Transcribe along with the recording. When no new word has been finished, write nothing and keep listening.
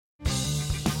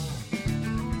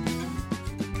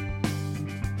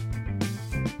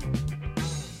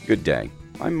Good day.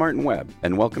 I'm Martin Webb,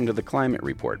 and welcome to the Climate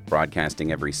Report,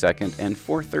 broadcasting every second and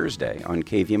fourth Thursday on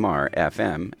KVMR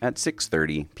FM at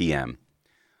 6:30 p.m.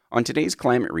 On today's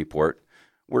Climate Report,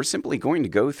 we're simply going to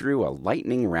go through a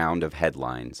lightning round of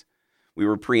headlines. We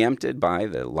were preempted by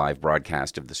the live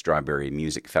broadcast of the Strawberry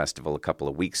Music Festival a couple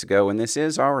of weeks ago, and this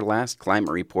is our last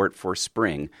Climate Report for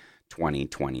spring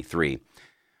 2023.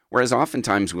 Whereas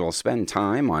oftentimes we'll spend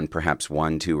time on perhaps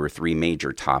 1, 2, or 3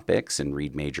 major topics and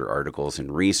read major articles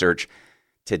and research,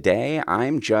 today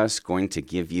I'm just going to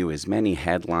give you as many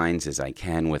headlines as I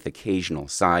can with occasional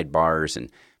sidebars and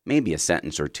maybe a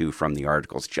sentence or two from the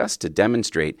articles just to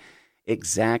demonstrate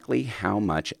exactly how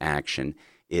much action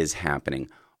is happening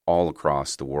all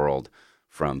across the world,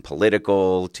 from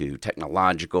political to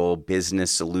technological,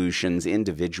 business solutions,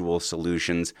 individual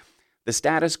solutions. The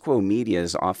status quo media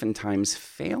is oftentimes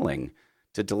failing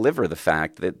to deliver the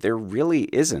fact that there really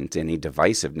isn't any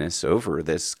divisiveness over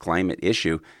this climate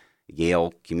issue.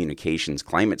 Yale Communications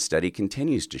Climate Study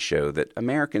continues to show that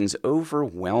Americans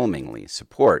overwhelmingly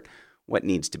support what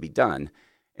needs to be done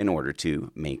in order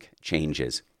to make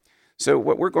changes. So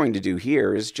what we're going to do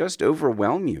here is just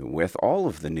overwhelm you with all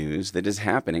of the news that is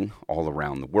happening all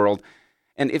around the world.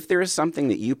 And if there is something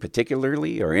that you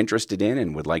particularly are interested in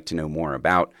and would like to know more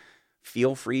about,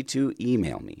 feel free to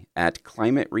email me at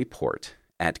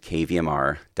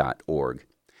climatereport@kvmr.org.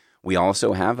 We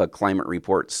also have a Climate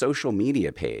Report social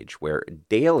media page where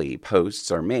daily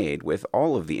posts are made with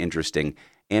all of the interesting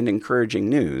and encouraging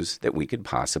news that we could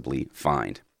possibly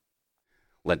find.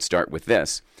 Let's start with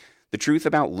this. The truth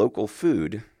about local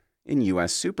food in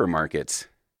U.S. supermarkets.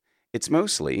 It's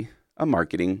mostly a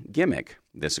marketing gimmick,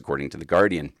 this according to The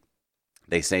Guardian.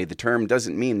 They say the term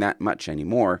doesn't mean that much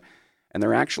anymore, and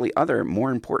there are actually other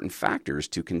more important factors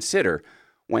to consider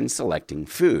when selecting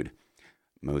food.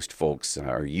 Most folks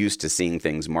are used to seeing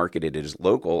things marketed as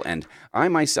local, and I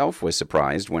myself was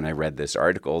surprised when I read this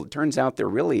article. It turns out there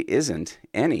really isn't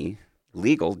any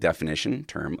legal definition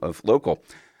term of local.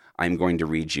 I'm going to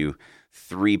read you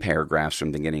 3 paragraphs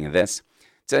from the beginning of this.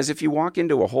 It says, if you walk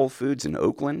into a Whole Foods in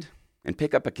Oakland and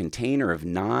pick up a container of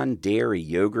non-dairy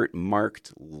yogurt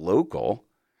marked local,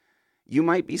 you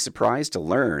might be surprised to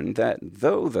learn that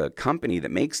though the company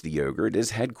that makes the yogurt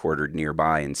is headquartered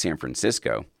nearby in San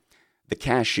Francisco, the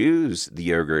cashews the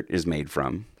yogurt is made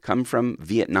from come from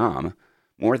Vietnam,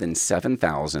 more than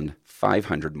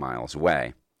 7,500 miles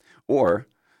away. Or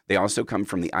they also come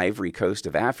from the Ivory Coast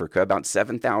of Africa, about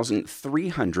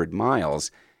 7,300 miles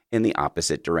in the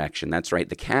opposite direction. That's right,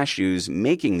 the cashews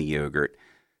making the yogurt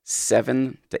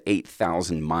 7,000 to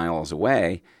 8,000 miles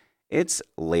away. It's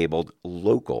labeled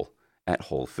local at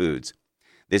Whole Foods.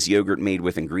 This yogurt made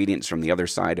with ingredients from the other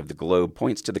side of the globe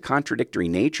points to the contradictory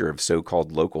nature of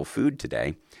so-called local food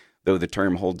today. Though the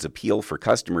term holds appeal for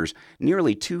customers,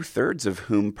 nearly 2/3 of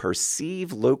whom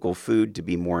perceive local food to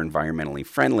be more environmentally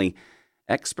friendly,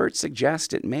 experts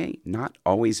suggest it may not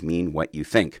always mean what you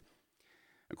think.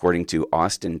 According to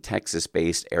Austin,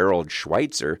 Texas-based Harold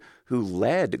Schweitzer, who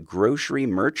led grocery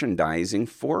merchandising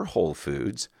for Whole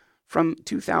Foods, from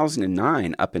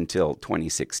 2009 up until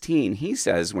 2016, he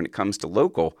says when it comes to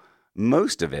local,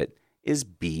 most of it is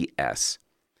BS.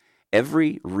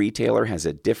 Every retailer has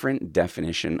a different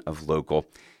definition of local.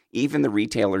 Even the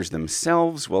retailers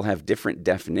themselves will have different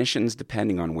definitions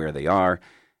depending on where they are,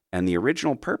 and the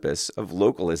original purpose of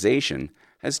localization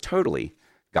has totally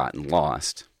gotten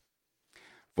lost.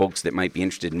 Folks that might be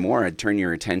interested in more, I'd turn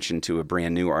your attention to a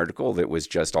brand new article that was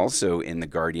just also in The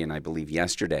Guardian, I believe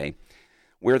yesterday,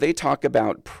 where they talk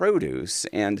about produce,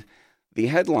 and the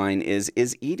headline is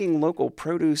eating local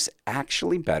produce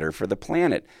actually better for the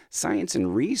planet? Science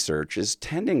and research is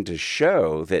tending to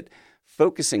show that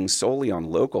focusing solely on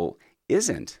local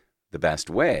isn't the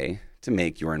best way to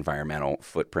make your environmental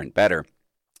footprint better.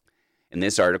 In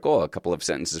this article, a couple of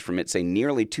sentences from it say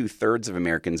nearly 2/3 of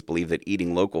Americans believe that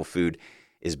eating local food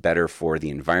is better for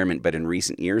the environment, but in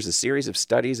recent years, a series of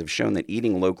studies have shown that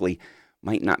eating locally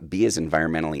might not be as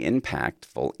environmentally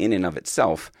impactful in and of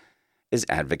itself as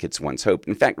advocates once hoped.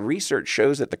 In fact, research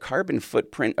shows that the carbon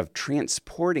footprint of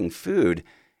transporting food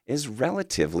is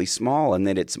relatively small and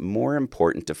that it's more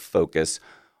important to focus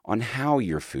on how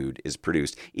your food is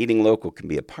produced. Eating local can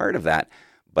be a part of that,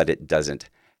 but it doesn't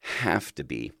have to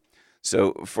be.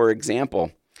 So, for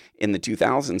example, in the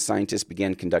 2000s, scientists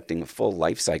began conducting full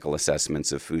life cycle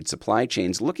assessments of food supply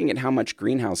chains, looking at how much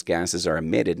greenhouse gases are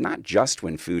emitted, not just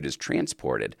when food is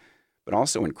transported, but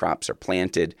also when crops are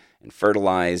planted and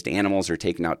fertilized, animals are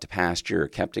taken out to pasture or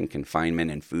kept in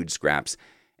confinement, and food scraps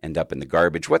end up in the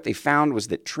garbage. What they found was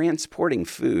that transporting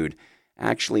food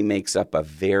actually makes up a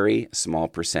very small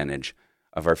percentage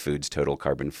of our food's total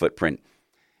carbon footprint.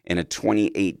 In a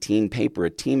 2018 paper, a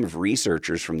team of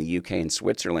researchers from the UK and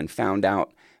Switzerland found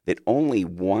out that only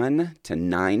 1 to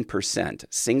 9%,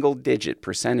 single-digit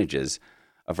percentages,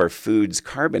 of our food's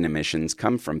carbon emissions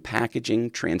come from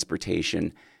packaging,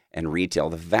 transportation, and retail.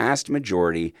 The vast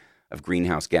majority of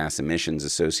greenhouse gas emissions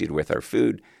associated with our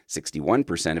food,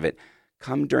 61% of it,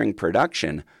 come during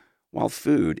production while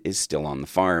food is still on the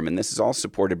farm. And this is all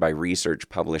supported by research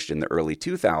published in the early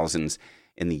 2000s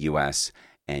in the US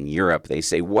and Europe. They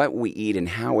say what we eat and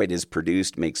how it is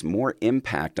produced makes more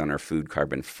impact on our food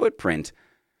carbon footprint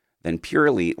than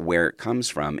purely where it comes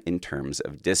from in terms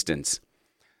of distance.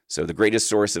 So the greatest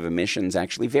source of emissions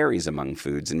actually varies among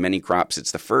foods. In many crops,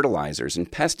 it's the fertilizers and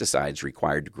pesticides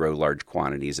required to grow large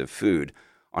quantities of food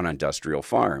on industrial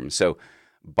farms. So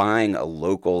buying a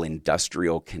local,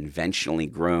 industrial, conventionally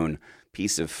grown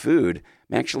piece of food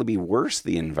may actually be worse for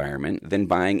the environment than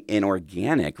buying an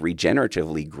organic,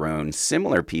 regeneratively grown,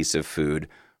 similar piece of food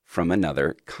from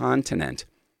another continent.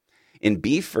 In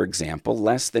beef, for example,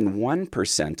 less than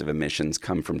 1% of emissions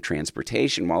come from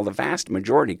transportation, while the vast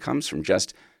majority comes from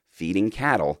just feeding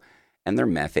cattle and their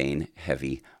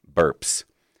methane-heavy burps.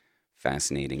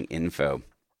 Fascinating info.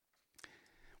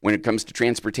 When it comes to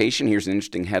transportation, here's an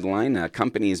interesting headline. A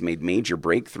company has made major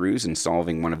breakthroughs in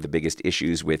solving one of the biggest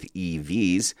issues with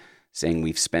EVs, saying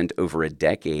we've spent over a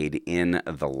decade in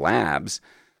the labs.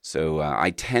 So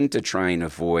I tend to try and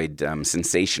avoid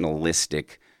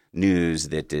sensationalistic news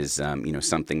that is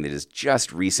something that is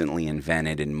just recently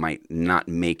invented and might not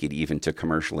make it even to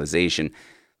commercialization.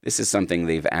 This is something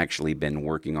they've actually been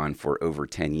working on for over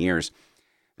 10 years.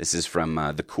 This is from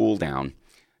the Cool Down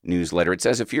newsletter. It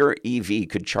says, if your EV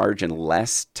could charge in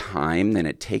less time than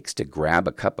it takes to grab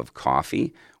a cup of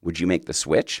coffee, would you make the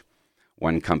switch?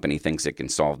 One company thinks it can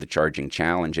solve the charging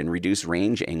challenge and reduce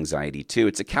range anxiety too.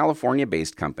 It's a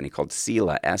California-based company called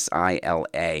Sila,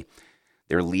 S-I-L-A.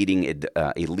 They're a leading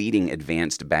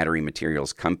advanced battery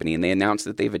materials company, and they announced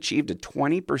that they've achieved a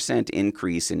 20%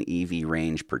 increase in EV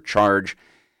range per charge,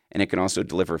 and it can also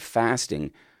deliver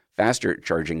faster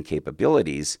charging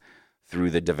capabilities through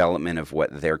the development of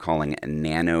what they're calling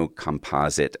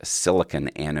nano-composite silicon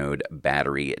anode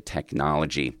battery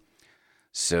technology.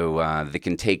 So they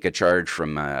can take a charge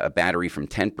from a battery from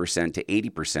 10% to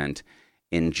 80%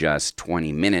 in just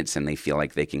 20 minutes, and they feel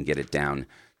like they can get it down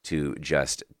to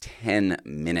just 10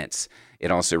 minutes.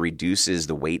 It also reduces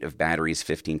the weight of batteries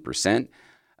 15%.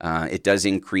 It does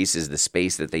increases the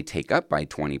space that they take up by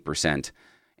 20%.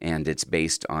 And it's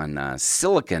based on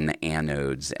silicon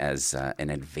anodes as an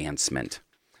advancement.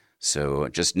 So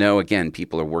just know, again,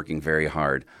 people are working very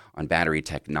hard on battery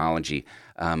technology.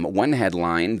 One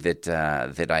headline that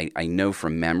I know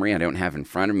from memory, I don't have in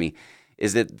front of me,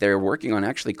 is that they're working on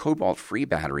actually cobalt-free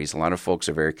batteries. A lot of folks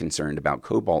are very concerned about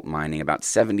cobalt mining. About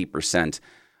 70%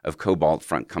 of cobalt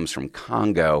comes from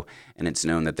Congo, and it's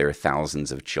known that there are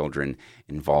thousands of children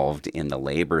involved in the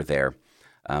labor there.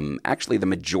 Actually, the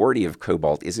majority of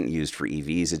cobalt isn't used for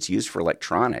EVs. It's used for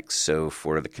electronics. So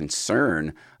for the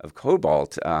concern of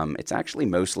cobalt, it's actually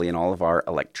mostly in all of our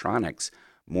electronics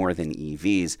more than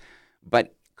EVs.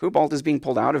 But cobalt is being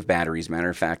pulled out of batteries. Matter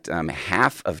of fact,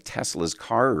 half of Tesla's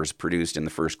cars produced in the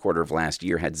first quarter of last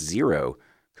year had zero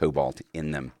cobalt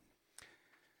in them.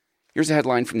 Here's a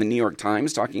headline from the New York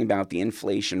Times talking about the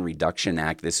Inflation Reduction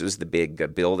Act. This was the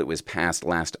big bill that was passed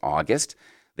last August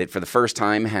that for the first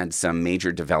time had some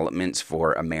major developments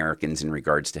for Americans in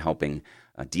regards to helping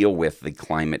deal with the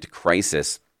climate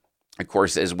crisis. Of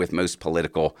course, as with most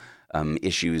political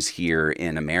issues here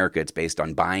in America, it's based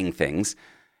on buying things.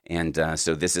 And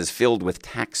so this is filled with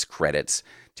tax credits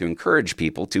to encourage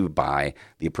people to buy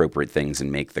the appropriate things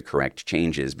and make the correct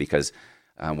changes. Because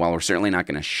while we're certainly not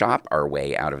going to shop our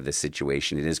way out of this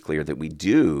situation, it is clear that we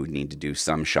do need to do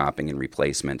some shopping and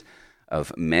replacement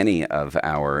of many of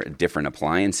our different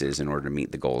appliances in order to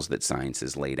meet the goals that science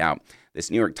has laid out.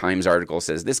 This New York Times article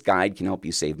says this guide can help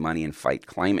you save money and fight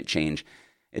climate change.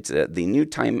 It's the new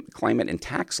climate and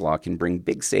tax law can bring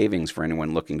big savings for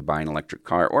anyone looking to buy an electric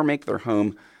car or make their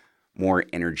home more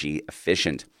energy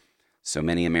efficient. So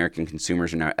many American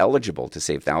consumers are now eligible to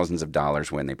save thousands of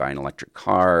dollars when they buy an electric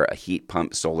car, a heat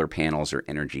pump, solar panels, or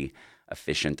energy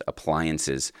efficient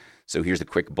appliances. So here's a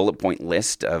quick bullet point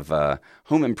list of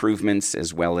home improvements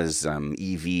as well as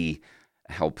EV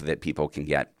help that people can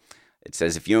get. It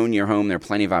says if you own your home, there are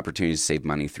plenty of opportunities to save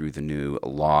money through the new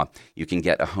law. You can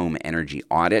get a home energy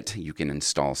audit. You can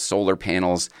install solar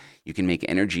panels. You can make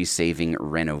energy-saving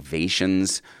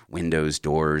renovations, windows,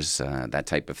 doors, that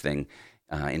type of thing,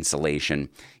 insulation.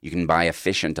 You can buy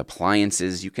efficient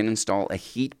appliances. You can install a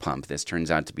heat pump. This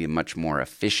turns out to be a much more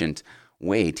efficient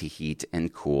way to heat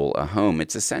and cool a home.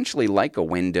 It's essentially like a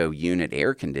window unit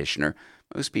air conditioner.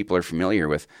 Most people are familiar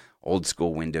with old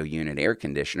school window unit air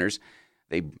conditioners.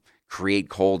 They create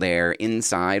cold air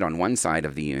inside on one side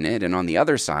of the unit, and on the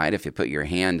other side, if you put your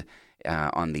hand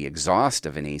on the exhaust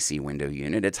of an AC window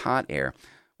unit, it's hot air.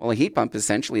 Well, a heat pump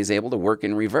essentially is able to work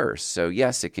in reverse. So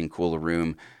yes, it can cool a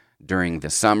room during the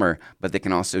summer, but they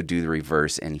can also do the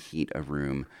reverse and heat a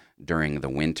room during the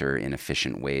winter in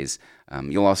efficient ways.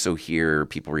 You'll also hear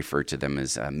people refer to them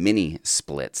as mini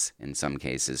splits in some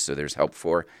cases. So there's help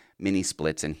for mini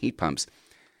splits and heat pumps.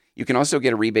 You can also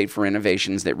get a rebate for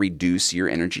renovations that reduce your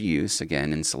energy use.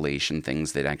 Again, insulation,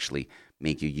 things that actually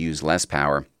make you use less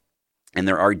power. And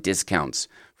there are discounts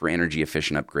for energy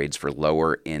efficient upgrades for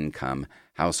lower income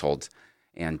households.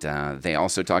 And they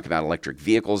also talk about electric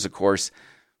vehicles, of course.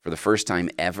 For the first time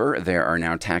ever, there are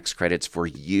now tax credits for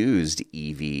used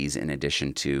EVs in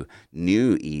addition to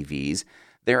new EVs.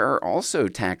 There are also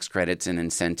tax credits and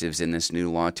incentives in this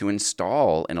new law to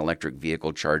install an electric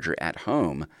vehicle charger at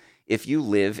home if you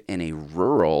live in a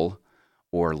rural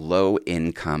or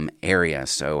low-income area.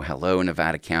 So hello,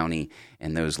 Nevada County,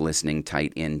 and those listening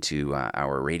tight into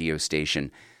our radio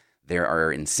station. There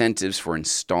are incentives for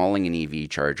installing an EV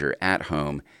charger at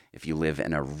home if you live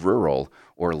in a rural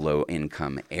or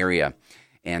low-income area.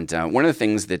 And one of the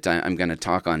things that I'm going to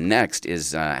talk on next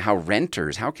is how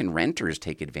can renters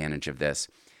take advantage of this?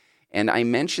 And I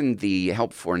mentioned the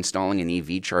help for installing an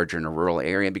EV charger in a rural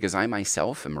area because I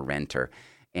myself am a renter.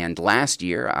 And last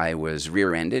year I was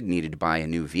rear-ended, needed to buy a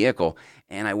new vehicle,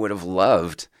 and I would have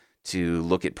loved to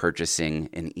look at purchasing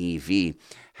an EV.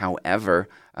 However,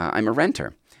 I'm a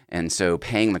renter. And so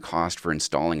paying the cost for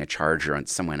installing a charger on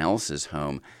someone else's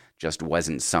home just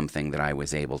wasn't something that I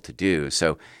was able to do.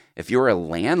 So if you're a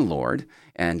landlord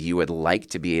and you would like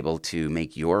to be able to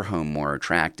make your home more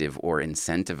attractive or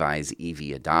incentivize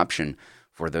EV adoption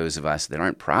for those of us that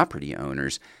aren't property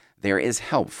owners, there is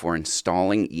help for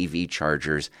installing EV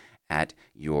chargers at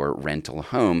your rental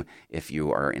home if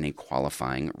you are in a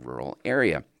qualifying rural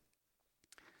area.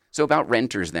 So about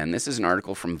renters then, this is an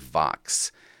article from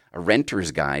Vox, a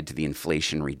renter's guide to the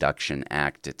Inflation Reduction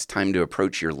Act. It's time to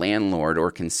approach your landlord or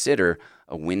consider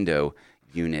a window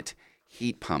unit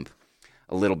heat pump.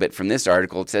 A little bit from this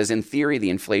article, it says, in theory, the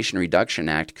Inflation Reduction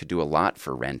Act could do a lot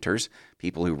for renters.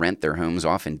 People who rent their homes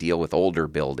often deal with older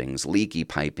buildings, leaky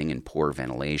piping, and poor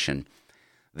ventilation.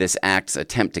 This act's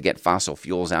attempt to get fossil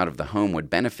fuels out of the home would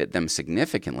benefit them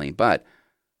significantly, but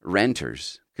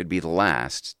renters could be the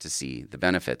last to see the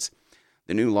benefits.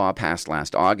 The new law passed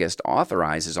last August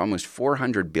authorizes almost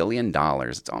 $400 billion.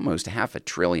 It's almost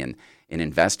 $500 billion in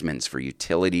investments for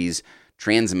utilities,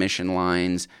 transmission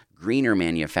lines, greener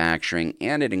manufacturing,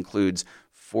 and it includes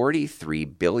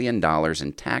 $43 billion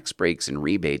in tax breaks and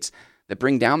rebates that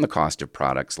bring down the cost of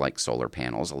products like solar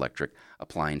panels, electric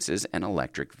appliances, and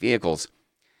electric vehicles.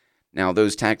 Now,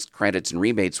 those tax credits and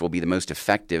rebates will be the most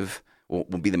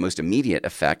immediate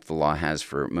effect the law has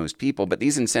for most people, but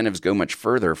these incentives go much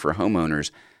further for homeowners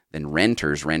than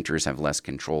renters. Renters have less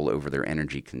control over their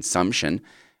energy consumption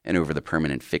and over the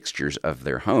permanent fixtures of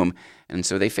their home, and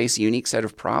so they face a unique set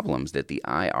of problems that the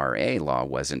IRA law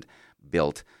wasn't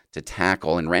built to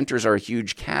tackle. And renters are a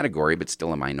huge category, but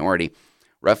still a minority.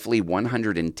 Roughly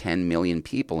 110 million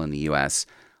people in the U.S.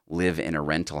 live in a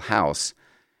rental house,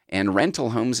 and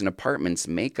rental homes and apartments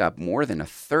make up more than a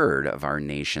third of our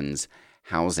nation's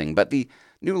housing. But the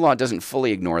new law doesn't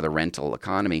fully ignore the rental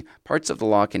economy. Parts of the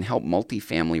law can help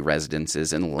multifamily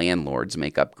residences and landlords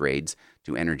make upgrades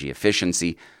to energy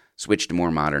efficiency, switch to more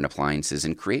modern appliances,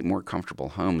 and create more comfortable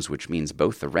homes, which means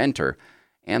both the renter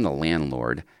and the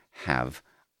landlord have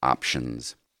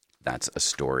options. That's a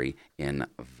story in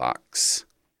Vox.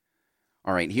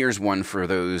 All right, here's one for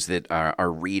those that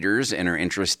are readers and are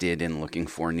interested in looking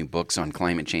for new books on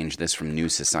climate change. This from New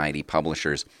Society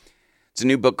Publishers. It's a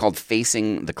new book called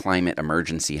Facing the Climate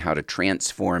Emergency, How to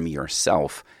Transform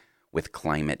Yourself with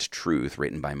Climate Truth,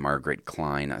 written by Margaret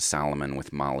Klein Solomon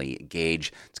with Molly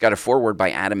Gage. It's got a foreword by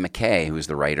Adam McKay, who's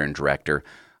the writer and director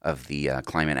of the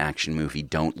climate action movie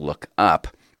Don't Look Up.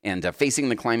 And Facing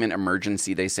the Climate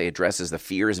Emergency, they say, addresses the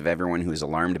fears of everyone who is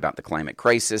alarmed about the climate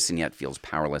crisis and yet feels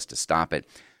powerless to stop it.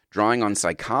 Drawing on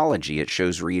psychology, it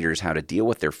shows readers how to deal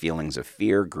with their feelings of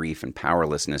fear, grief, and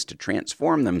powerlessness to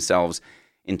transform themselves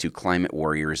into climate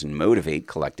warriors and motivate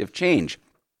collective change.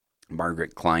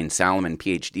 Margaret Klein Solomon,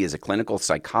 Ph.D., is a clinical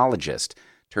psychologist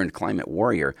turned climate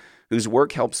warrior whose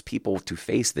work helps people to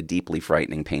face the deeply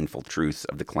frightening, painful truths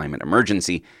of the climate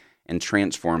emergency and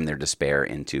transform their despair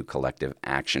into collective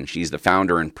action. She's the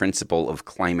founder and principal of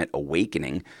Climate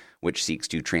Awakening, which seeks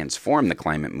to transform the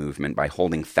climate movement by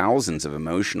holding thousands of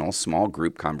emotional small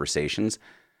group conversations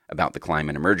about the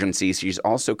climate emergency. She's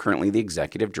also currently the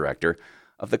executive director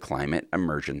of the Climate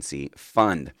Emergency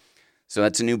Fund. So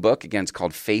that's a new book, again, it's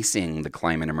called Facing the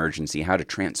Climate Emergency, How to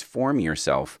Transform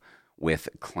Yourself with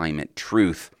Climate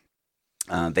Truth.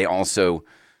 They also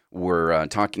were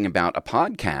talking about a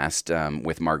podcast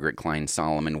with Margaret Klein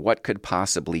Solomon, What Could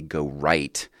Possibly Go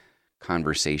Right?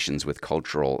 Conversations with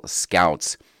Cultural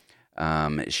Scouts.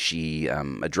 She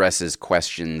addresses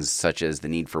questions such as the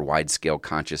need for wide-scale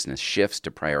consciousness shifts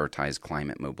to prioritize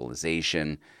climate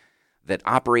mobilization, that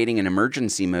operating in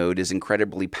emergency mode is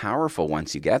incredibly powerful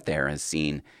once you get there, as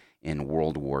seen in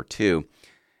World War II,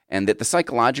 and that the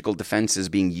psychological defenses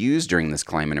being used during this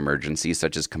climate emergency,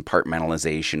 such as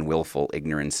compartmentalization, willful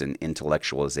ignorance, and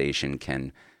intellectualization,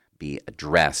 can be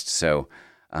addressed. So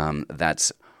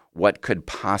that's What Could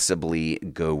Possibly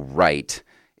Go Right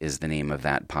is the name of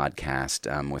that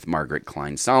podcast with Margaret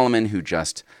Klein Solomon, who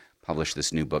just published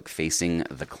this new book, Facing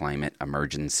the Climate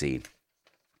Emergency.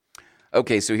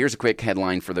 Okay, so here's a quick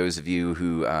headline for those of you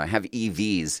who have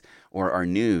EVs or are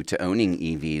new to owning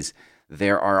EVs.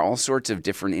 There are all sorts of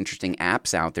different interesting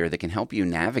apps out there that can help you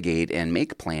navigate and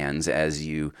make plans as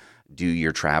you do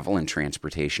your travel and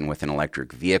transportation with an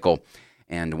electric vehicle.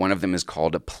 And one of them is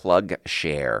called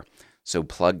PlugShare. So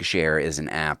PlugShare is an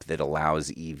app that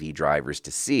allows EV drivers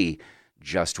to see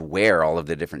just where all of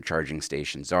the different charging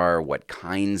stations are, what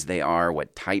kinds they are,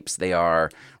 what types they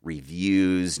are,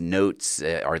 reviews, notes,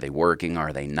 are they working,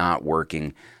 are they not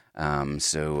working?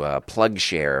 So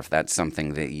PlugShare, if that's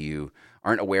something that you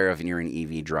aren't aware of and you're an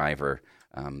EV driver,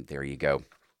 there you go.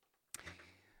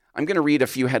 I'm going to read a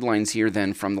few headlines here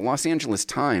then from the Los Angeles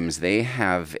Times. They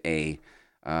have a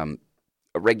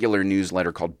regular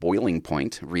newsletter called Boiling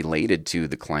Point related to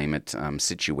the climate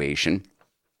situation.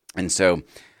 And so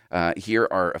here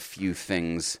are a few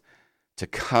things to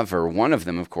cover. One of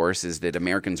them, of course, is that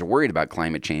Americans are worried about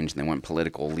climate change and they want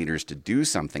political leaders to do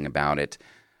something about it.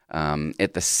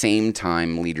 At the same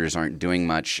time, leaders aren't doing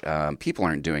much. People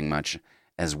aren't doing much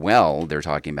as well, they're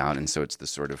talking about, and so it's the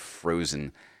sort of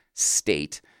frozen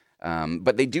state.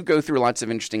 But they do go through lots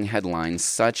of interesting headlines,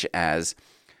 such as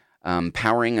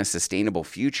powering a sustainable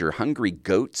future. Hungry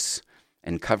goats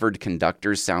and covered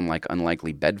conductors sound like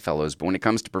unlikely bedfellows, but when it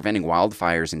comes to preventing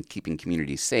wildfires and keeping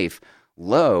communities safe,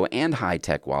 low and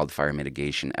high-tech wildfire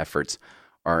mitigation efforts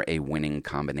are a winning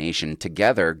combination.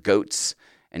 Together, goats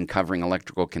and covering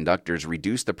electrical conductors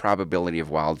reduce the probability of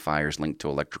wildfires linked to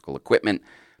electrical equipment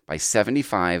by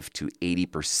 75 to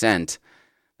 80%.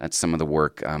 That's some of the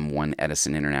work one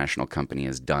Edison International company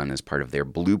has done as part of their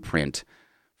blueprint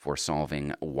for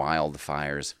solving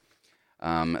wildfires.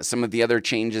 Some of the other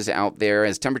changes out there,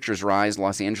 as temperatures rise,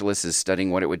 Los Angeles is studying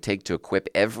what it would take to equip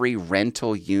every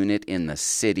rental unit in the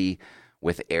city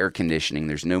with air conditioning.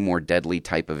 There's no more deadly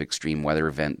type of extreme weather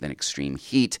event than extreme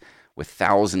heat, with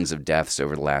thousands of deaths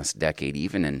over the last decade,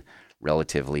 even in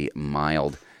relatively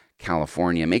mild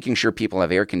California. Making sure people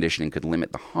have air conditioning could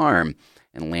limit the harm,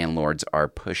 and landlords are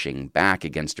pushing back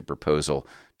against a proposal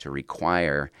to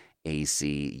require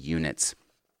AC units.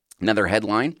 Another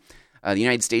headline. The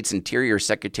United States Interior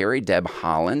Secretary, Deb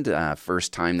Haaland,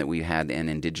 first time that we had an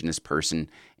indigenous person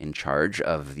in charge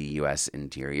of the U.S.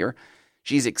 Interior.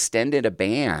 She's extended a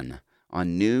ban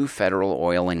on new federal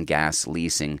oil and gas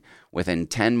leasing within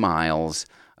 10 miles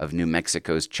of New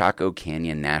Mexico's Chaco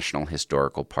Canyon National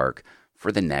Historical Park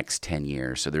for the next 10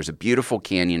 years. So there's a beautiful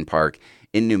canyon park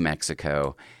in New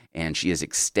Mexico, and she has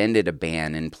extended a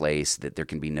ban in place that there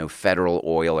can be no federal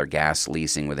oil or gas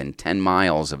leasing within 10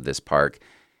 miles of this park.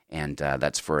 And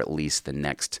that's for at least the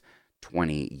next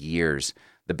 20 years.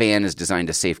 The ban is designed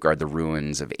to safeguard the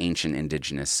ruins of ancient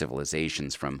indigenous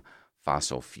civilizations from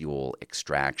fossil fuel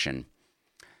extraction.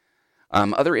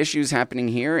 Other issues happening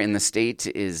here in the state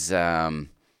is there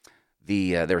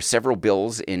are several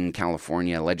bills in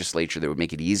California legislature that would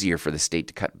make it easier for the state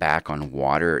to cut back on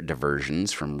water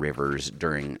diversions from rivers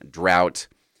during drought.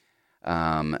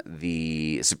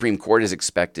 The Supreme Court is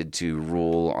expected to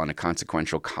rule on a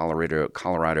consequential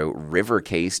Colorado River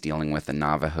case dealing with the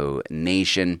Navajo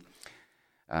Nation.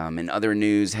 In other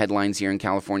news, headlines here in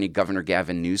California, Governor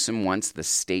Gavin Newsom wants the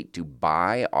state to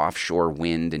buy offshore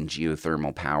wind and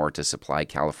geothermal power to supply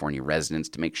California residents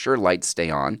to make sure lights stay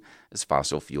on as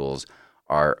fossil fuels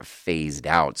are phased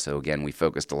out. So again, we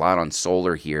focused a lot on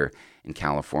solar here in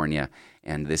California,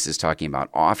 and this is talking about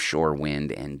offshore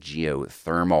wind and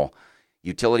geothermal.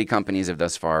 Utility companies have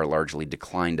thus far largely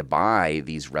declined to buy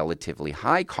these relatively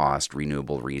high-cost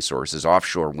renewable resources.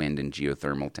 Offshore wind and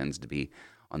geothermal tends to be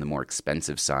on the more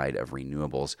expensive side of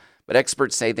renewables, but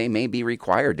experts say they may be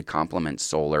required to complement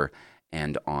solar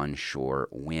and onshore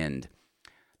wind.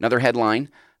 Another headline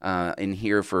in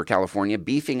here for California: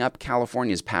 beefing up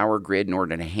California's power grid in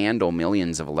order to handle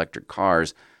millions of electric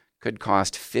cars could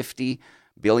cost $50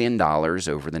 billion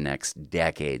over the next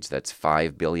decades. That's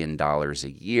 $5 billion a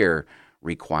year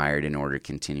required in order to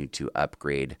continue to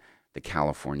upgrade the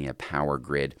California power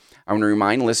grid. I want to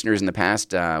remind listeners, in the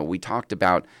past, we talked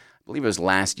about, I believe it was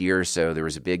last year or so, there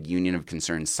was a big Union of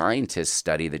Concerned Scientists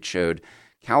study that showed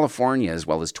California, as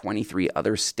well as 23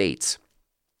 other states,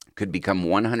 could become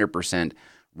 100%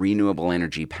 renewable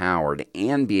energy powered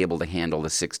and be able to handle the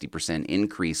 60%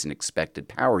 increase in expected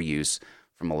power use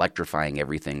from electrifying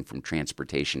everything from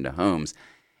transportation to homes.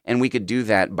 And we could do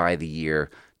that by the year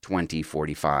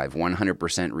 2045.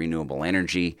 100% renewable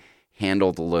energy,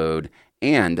 handle the load,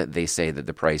 and they say that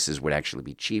the prices would actually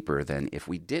be cheaper than if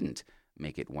we didn't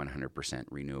make it 100%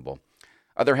 renewable.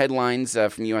 Other headlines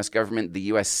from U.S. government: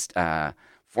 the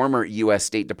former U.S.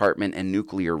 State Department and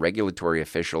nuclear regulatory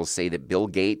officials say that Bill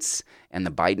Gates and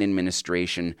the Biden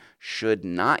administration should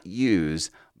not use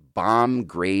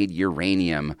bomb-grade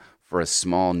uranium for a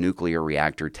small nuclear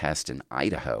reactor test in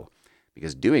Idaho,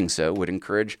 because doing so would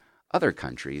encourage other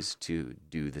countries to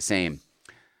do the same.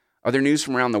 Other news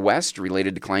from around the West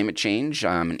related to climate change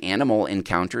and animal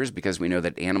encounters, because we know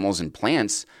that animals and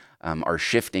plants are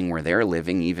shifting where they're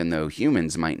living, even though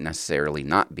humans might necessarily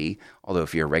not be. Although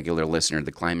if you're a regular listener to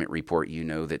the Climate Report, you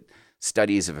know that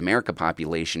studies of America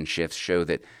population shifts show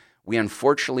that we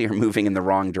unfortunately are moving in the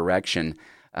wrong direction,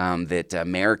 that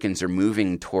Americans are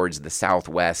moving towards the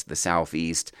Southwest, the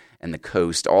Southeast, and the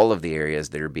coast, all of the areas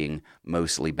that are being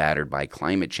mostly battered by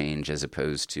climate change, as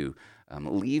opposed to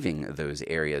leaving those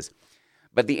areas.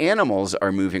 But the animals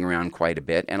are moving around quite a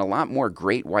bit, and a lot more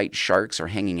great white sharks are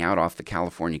hanging out off the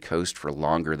California coast for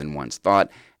longer than once thought,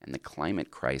 and the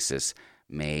climate crisis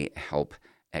may help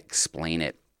explain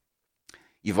it.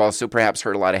 You've also perhaps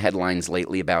heard a lot of headlines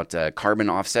lately about carbon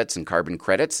offsets and carbon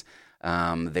credits.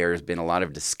 There's been a lot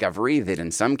of discovery that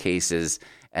in some cases,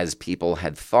 as people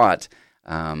had thought,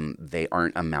 they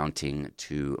aren't amounting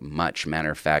to much.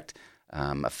 Matter of fact,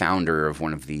 a founder of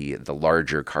one of the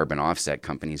larger carbon offset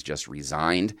companies just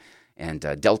resigned, and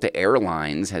Delta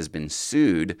Airlines has been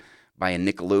sued by a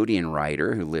Nickelodeon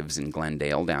writer who lives in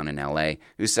Glendale down in LA,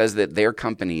 who says that their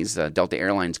company's, Delta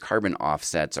Airlines carbon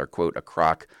offsets are, quote, a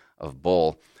crock of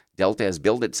bull. Delta has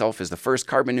billed itself as the first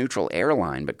carbon-neutral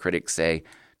airline, but critics say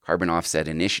carbon offset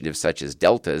initiatives such as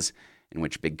Delta's, in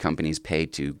which big companies pay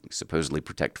to supposedly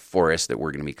protect forests that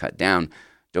were going to be cut down,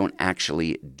 don't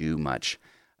actually do much.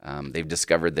 They've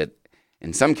discovered that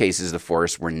in some cases the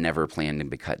forests were never planned to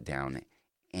be cut down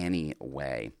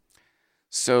anyway.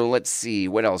 So let's see,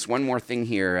 what else? One more thing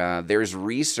here. There's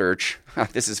research.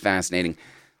 This is fascinating.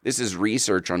 This is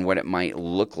research on what it might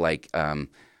look like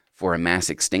for a mass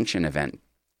extinction event.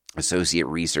 Associate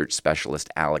Research Specialist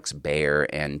Alex Baer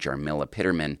and Jarmila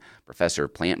Pitterman, Professor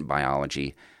of Plant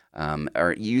Biology,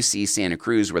 are at UC Santa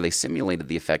Cruz, where they simulated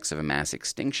the effects of a mass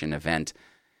extinction event.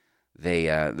 They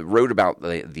wrote about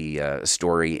the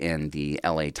story in the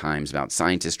LA Times about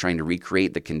scientists trying to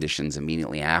recreate the conditions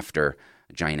immediately after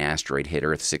a giant asteroid hit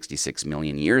Earth 66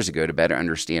 million years ago to better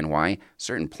understand why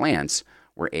certain plants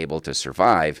were able to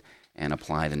survive and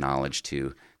apply the knowledge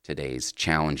to today's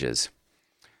challenges.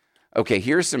 Okay,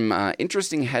 here's some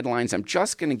interesting headlines. I'm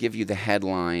just going to give you the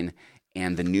headline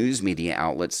and the news media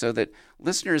outlets so that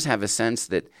listeners have a sense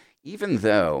that even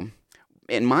though,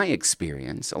 in my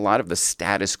experience, a lot of the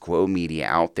status quo media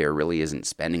out there really isn't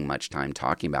spending much time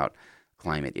talking about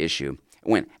climate issue,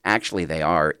 when actually they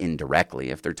are indirectly.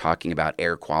 If they're talking about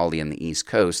air quality on the East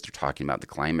Coast, they're talking about the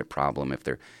climate problem. If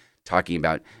they're talking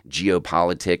about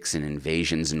geopolitics and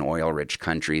invasions in oil-rich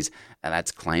countries,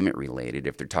 that's climate-related.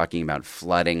 If they're talking about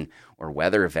flooding or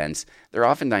weather events, they're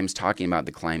oftentimes talking about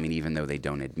the climate even though they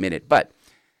don't admit it. But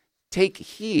take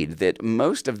heed that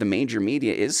most of the major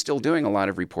media is still doing a lot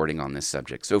of reporting on this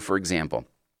subject. So, for example,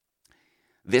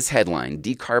 this headline,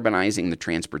 decarbonizing the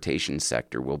transportation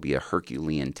sector will be a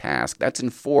Herculean task. That's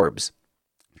in Forbes.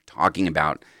 They're talking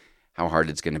about how hard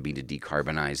it's going to be to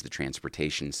decarbonize the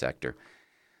transportation sector.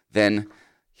 Then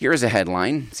here's a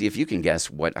headline. See if you can guess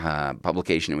what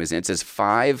publication it was in. It says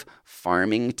 5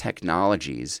 farming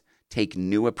technologies take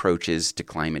new approaches to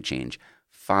climate change.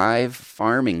 5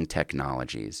 farming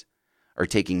technologies are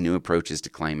taking new approaches to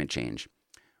climate change.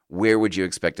 Where would you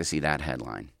expect to see that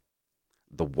headline?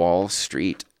 The Wall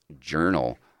Street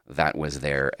Journal. That was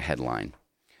their headline.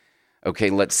 Okay,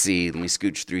 let's see. Let me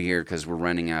scooch through here because we're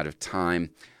running out of time.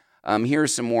 Here are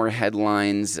some more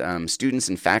headlines. Students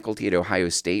and faculty at Ohio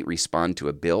State respond to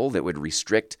a bill that would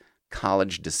restrict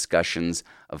college discussions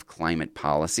of climate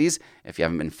policies. If you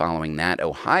haven't been following that,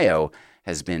 Ohio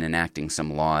has been enacting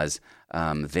some laws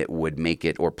that would make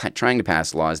it, or trying to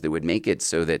pass laws that would make it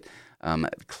so that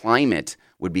climate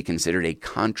would be considered a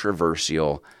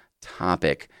controversial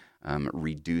topic,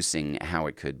 reducing how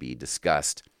it could be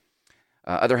discussed.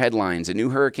 Other headlines: a new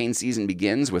hurricane season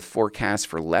begins with forecasts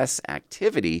for less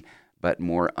activity but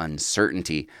more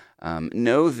uncertainty.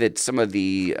 Know that some of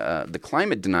the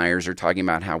climate deniers are talking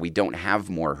about how we don't have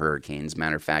more hurricanes.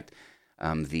 Matter of fact,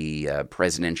 the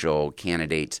presidential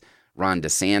candidate Ron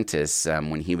DeSantis,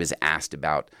 when he was asked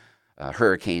about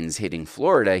hurricanes hitting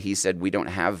Florida, he said we don't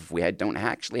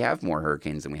actually have more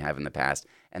hurricanes than we have in the past,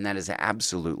 and that is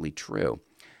absolutely true.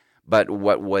 But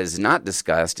what was not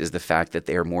discussed is the fact that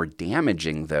they are more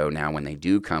damaging, though, now when they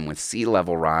do come with sea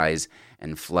level rise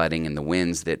and flooding and the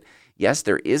winds, that yes,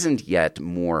 there isn't yet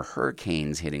more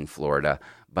hurricanes hitting Florida,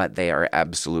 but they are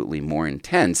absolutely more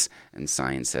intense, and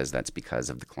science says that's because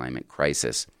of the climate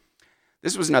crisis.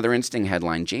 This was another interesting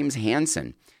headline. James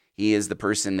Hansen, he is the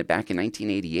person that back in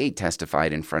 1988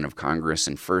 testified in front of Congress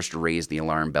and first raised the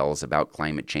alarm bells about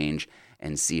climate change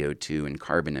and CO2 and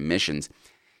carbon emissions.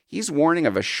 He's warning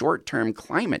of a short-term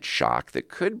climate shock that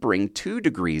could bring 2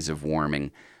 degrees of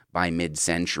warming by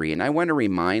mid-century. And I want to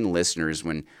remind listeners,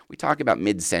 when we talk about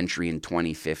mid-century in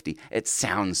 2050, it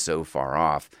sounds so far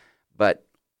off, but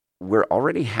we're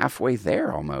already halfway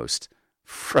there almost.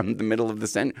 From the middle of the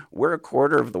century, we're a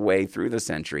quarter of the way through the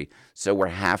century, so we're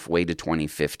halfway to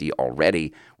 2050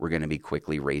 already. We're going to be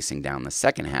quickly racing down the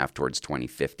second half towards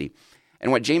 2050.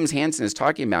 And what James Hansen is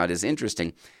talking about is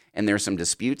interesting, and there's some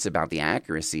disputes about the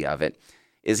accuracy of it,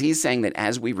 is he's saying that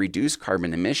as we reduce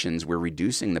carbon emissions, we're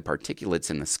reducing the particulates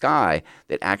in the sky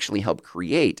that actually help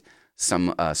create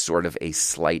some sort of a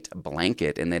slight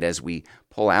blanket, and that as we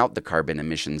pull out the carbon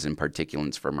emissions and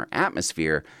particulates from our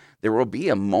atmosphere, there will be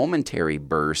a momentary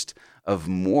burst of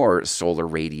more solar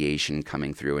radiation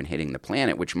coming through and hitting the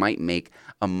planet, which might make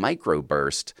a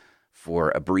microburst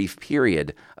for a brief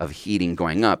period of heating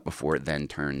going up before it then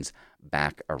turns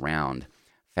back around.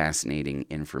 Fascinating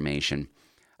information.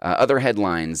 Other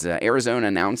headlines: Arizona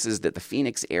announces that the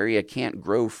Phoenix area can't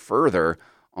grow further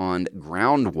on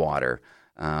groundwater.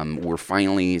 We're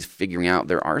finally figuring out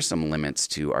there are some limits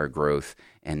to our growth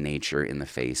and nature in the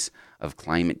face of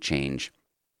climate change.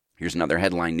 Here's another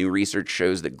headline. New research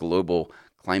shows that global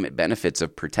climate benefits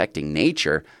of protecting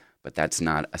nature, but that's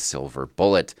not a silver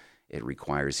bullet. It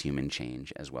requires human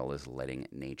change as well as letting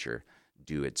nature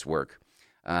do its work.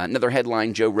 Another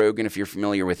headline, Joe Rogan, if you're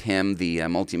familiar with him, the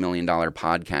multi-million-dollar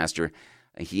podcaster,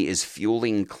 he is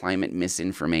fueling climate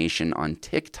misinformation on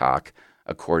TikTok,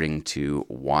 according to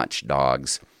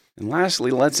Watchdogs. And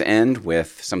lastly, let's end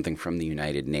with something from the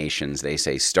United Nations. They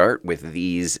say start with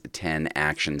these 10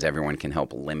 actions. Everyone can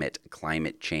help limit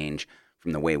climate change.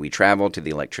 From the way we travel to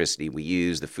the electricity we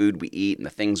use, the food we eat, and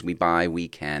the things we buy, we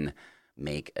can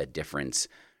make a difference.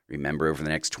 Remember, over the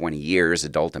next 20 years,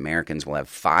 adult Americans will have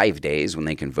 5 days when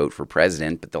they can vote for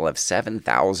president, but they'll have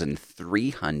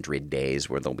 7,300 days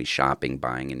where they'll be shopping,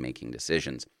 buying, and making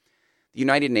decisions. The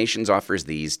United Nations offers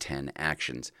these 10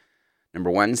 actions. Number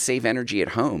 1, save energy at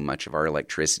home. Much of our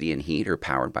electricity and heat are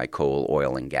powered by coal,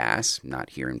 oil, and gas.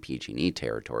 Not here in PG&E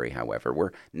territory, however.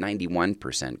 We're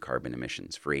 91% carbon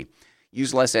emissions free.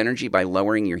 Use less energy by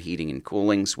lowering your heating and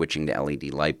cooling, switching to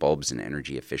LED light bulbs and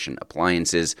energy-efficient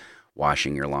appliances,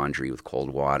 washing your laundry with cold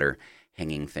water,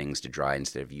 hanging things to dry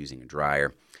instead of using a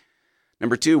dryer.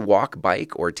 Number 2, walk,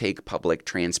 bike, or take public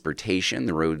transportation.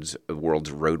 The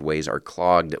world's roadways are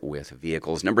clogged with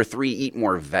vehicles. Number 3, eat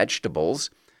more vegetables.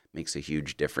 Makes a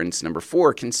huge difference. Number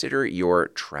 4, consider your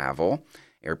travel.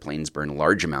 Airplanes burn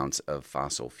large amounts of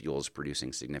fossil fuels,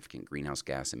 producing significant greenhouse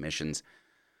gas emissions.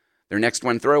 Their next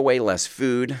one, throw away less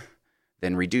food.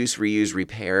 Then reduce, reuse,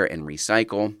 repair, and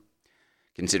recycle.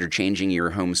 Consider changing your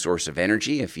home source of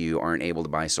energy. If you aren't able to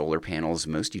buy solar panels,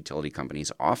 most utility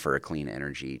companies offer a clean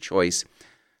energy choice.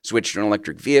 Switch to an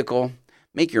electric vehicle.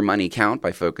 Make your money count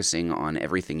by focusing on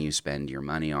everything you spend your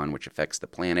money on, which affects the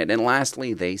planet. And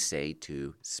lastly, they say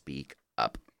to speak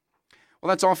up. Well,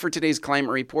 that's all for today's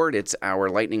Climate Report. It's our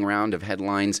lightning round of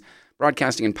headlines,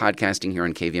 broadcasting and podcasting here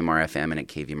on KVMR-FM and at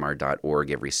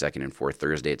kvmr.org every second and fourth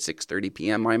Thursday at 6:30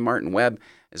 p.m. I'm Martin Webb.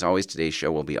 As always, today's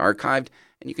show will be archived,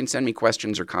 and you can send me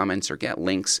questions or comments or get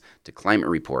links to Climate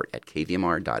Report at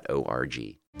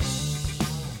kvmr.org.